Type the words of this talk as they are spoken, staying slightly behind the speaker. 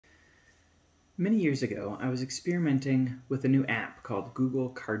Many years ago, I was experimenting with a new app called Google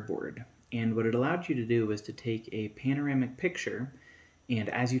Cardboard, and what it allowed you to do was to take a panoramic picture, and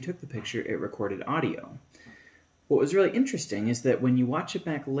as you took the picture, it recorded audio. What was really interesting is that when you watch it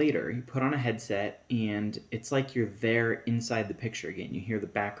back later, you put on a headset, and it's like you're there inside the picture again. You hear the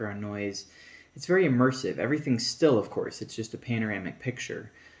background noise. It's very immersive. Everything's still, of course. It's just a panoramic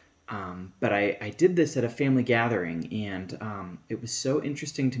picture. But I did this at a family gathering, and it was so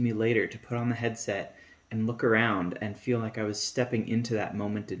interesting to me later to put on the headset and look around and feel like I was stepping into that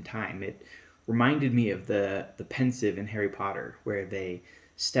moment in time. It reminded me of the pensive in Harry Potter, where they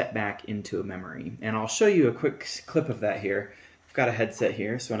step back into a memory. And I'll show you a quick clip of that here. I've got a headset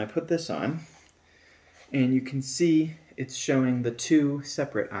here, so when I put this on, and you can see it's showing the two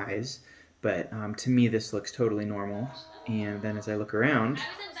separate eyes, but to me this looks totally normal. And then as I look around,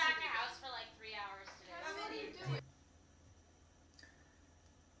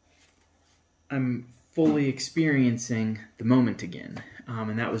 I'm fully experiencing the moment again,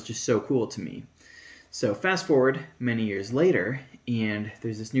 and that was just so cool to me. So fast forward many years later, and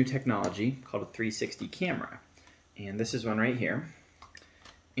there's this new technology called a 360 camera, and this is one right here,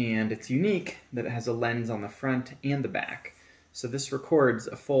 and it's unique that it has a lens on the front and the back. So this records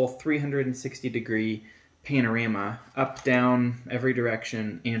a full 360-degree panorama, up, down, every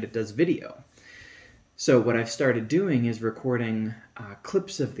direction, and it does video. So what I've started doing is recording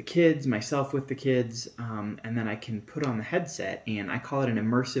clips of the kids, myself with the kids, and then I can put on the headset, and I call it an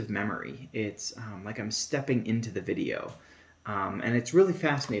immersive memory. It's like I'm stepping into the video. And it's really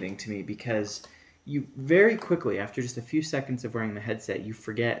fascinating to me because you very quickly, after just a few seconds of wearing the headset, you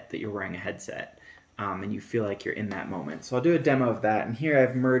forget that you're wearing a headset, and you feel like you're in that moment. So I'll do a demo of that, and here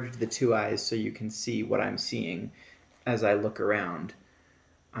I've merged the two eyes so you can see what I'm seeing as I look around.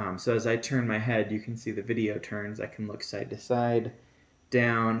 So as I turn my head, you can see the video turns. I can look side to side,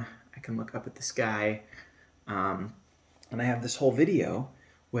 down, I can look up at the sky, and I have this whole video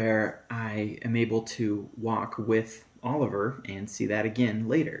where I am able to walk with Oliver and see that again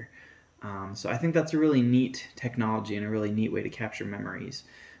later. So I think that's a really neat technology and a really neat way to capture memories.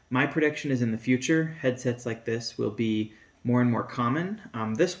 My prediction is in the future, headsets like this will be more and more common.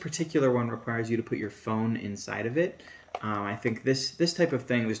 This particular one requires you to put your phone inside of it. I think this type of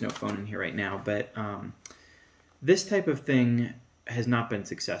thing, there's no phone in here right now, but this type of thing has not been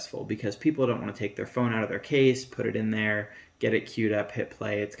successful because people don't want to take their phone out of their case, put it in there, get it queued up, hit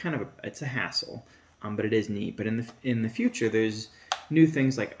play. It's kind of it's a hassle, but it is neat. But in the future, there's new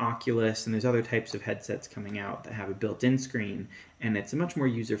things like Oculus, and there's other types of headsets coming out that have a built-in screen, and it's a much more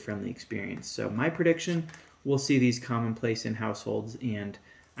user-friendly experience. So my prediction, we'll see these commonplace in households, and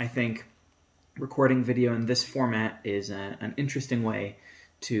I think recording video in this format is an interesting way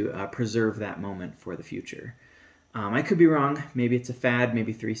to preserve that moment for the future. I could be wrong. Maybe it's a fad.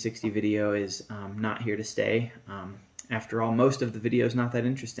 Maybe 360 video is not here to stay. After all, most of the video is not that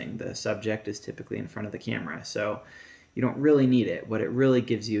interesting. The subject is typically in front of the camera, so you don't really need it. What it really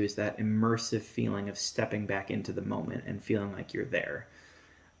gives you is that immersive feeling of stepping back into the moment and feeling like you're there.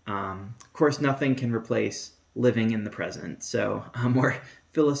 Of course, nothing can replace living in the present, so I'm more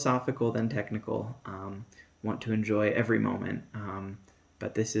philosophical than technical. Want to enjoy every moment,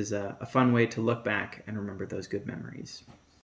 but this is a fun way to look back and remember those good memories.